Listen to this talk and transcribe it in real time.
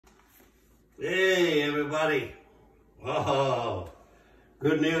Hey everybody! Oh,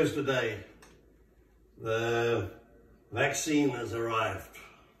 good news today. The vaccine has arrived.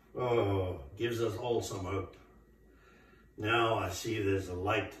 Oh, gives us all some hope. Now I see there's a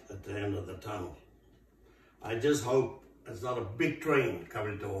light at the end of the tunnel. I just hope it's not a big train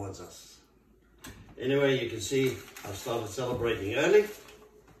coming towards us. Anyway, you can see I've started celebrating early.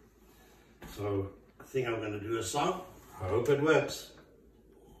 So I think I'm going to do a song. I hope it works.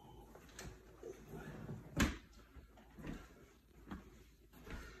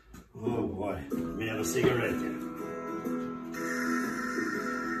 Oh boy, let me have a cigarette here.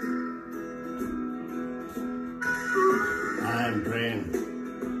 I'm praying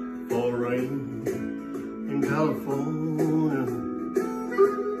for rain in California,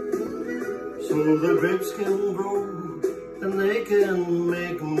 so the grapes can grow and they can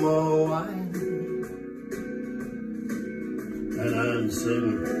make more wine. And I'm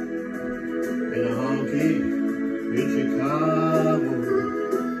sitting in a honky in Chicago,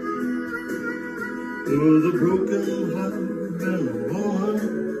 with a broken heart and a woman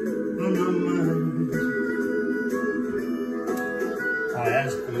on my mind. I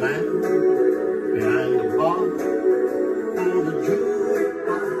asked the man behind the bar for the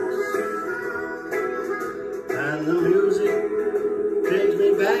jukebox, and the music takes me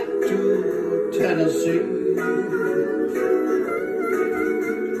back to Tennessee.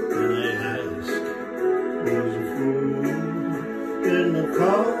 And I asked, was a fool in the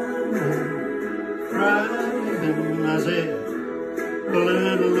corner crying? I said, a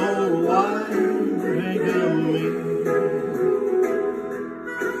little old wine drinker me.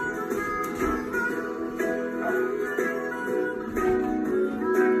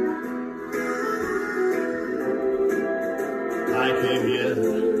 I came here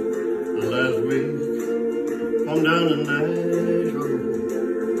last week from down in Nashville.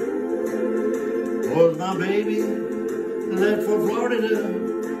 Was my baby left for Florida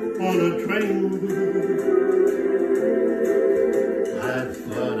on a train. I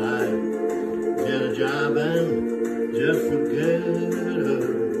thought I'd get a job and just forget her,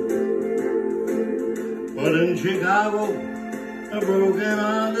 but in Chicago a broken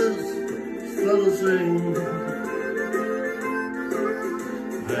heart is still the same.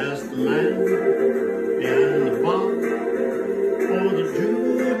 I asked the man behind the bar for the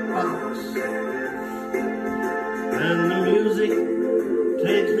jukebox, and the music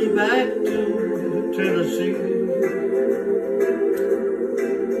takes me back to Tennessee.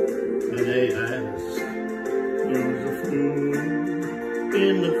 And they ask, who's the fool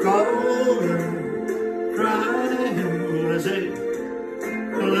in the corner crying? I say,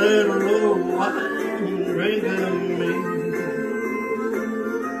 a little old wine drinker me.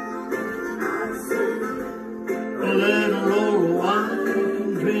 A little old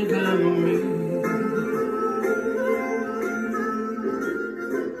wine drinker me.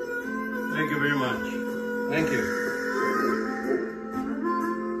 Thank you very much. Thank you.